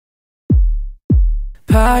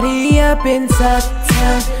Party up in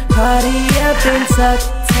Tucktown, party up in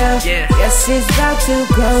Tucktown. Yes, it's about to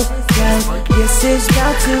go down. Yes, it's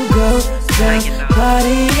about to go down.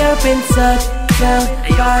 Party up in Tucktown,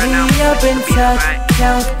 party up in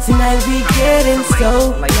Tucktown. Tonight we getting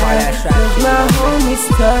so loud. With my homies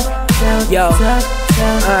Tucktown,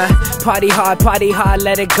 Tucktown. Party hard,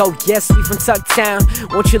 let it go. Yes, we from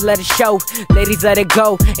Tucktown, won't you let it show? Ladies, let it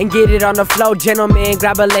go and get it on the flow. Gentlemen,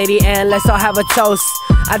 grab a lady and let's all have a toast.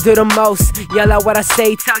 I do the most, yell out what I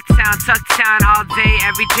say. Tucktown, Tucktown, all day,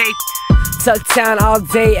 every day. Tucktown all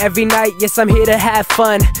day, every night. Yes, I'm here to have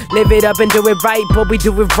fun. Live it up and do it right, but we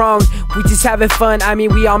do it wrong. We just having fun, I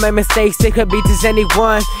mean we all make mistakes. It could be just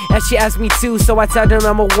anyone. And she asked me too, so I tell them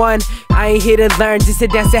I'm a one. I ain't here to learn, just to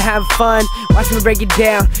dance and have fun. Watch me break it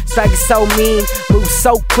down, swagger so mean. Move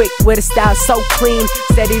so quick, with a style so clean.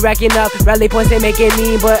 Steady racking up, rally points they make it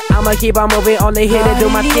mean. But I'ma keep on moving, only here to do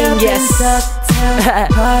my thing, yes.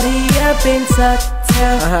 Party up in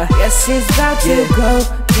Tucktown, yes, it's about to go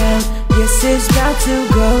down. Yes, it's about to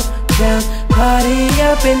go down. Party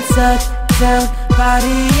up in Tucktown,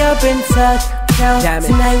 party up in Tucktown.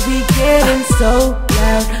 Tonight we getting so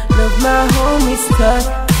loud. Look, my homies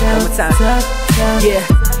Tucktown, Tucktown. Yeah.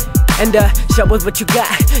 And show us what you got.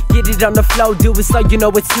 Get it on the flow, do it so you know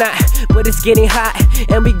it's not. But it's getting hot,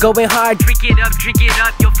 and we going hard. Drink it up,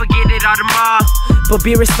 you'll forget it all tomorrow. But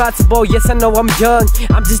be responsible, yes I know I'm young.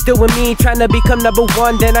 I'm just doing me, trying to become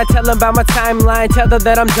 #1. Then I tell them about my timeline, tell them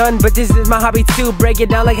that I'm done. But this is my hobby too, break it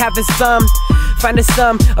down like half a sum. Find a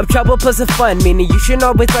sum of trouble plus the fun. Meaning you should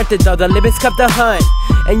know it's worth it though, the living's cup to hunt.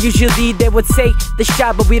 And usually they would take the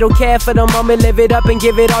shot, but we don't care for the moment. Live it up and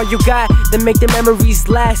give it all you got. Then make the memories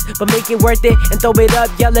last, but make it worth it. And throw it up,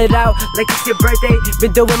 yell it out like it's your birthday.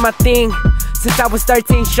 Been doing my thing since I was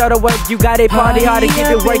 13. Show the work, you got it. Party hard and keep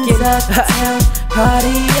it working.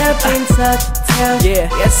 Party up in Tucktown,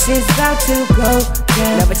 yes, it's about to go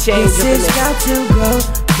down. Never change. Yes, it's about to go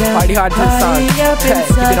down. Party hard to the song.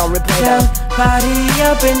 Keep it on replay though. Party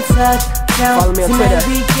up in Tucktown. Follow me on Tonight Twitter.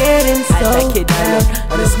 we getting so loud.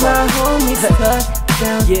 With my homies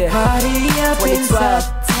Tucktown. Party up in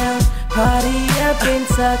Tucktown, party up in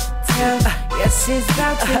Tucktown. Yes, it's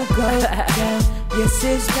about to go down. Yes,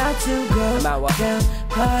 it's about to go down.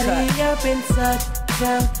 Party up in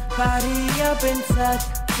Tucktown, party up in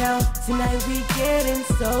Tucktown. Tonight we getting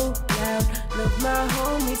so loud. Look, my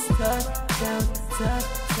homies Tucktown,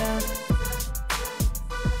 Tucktown.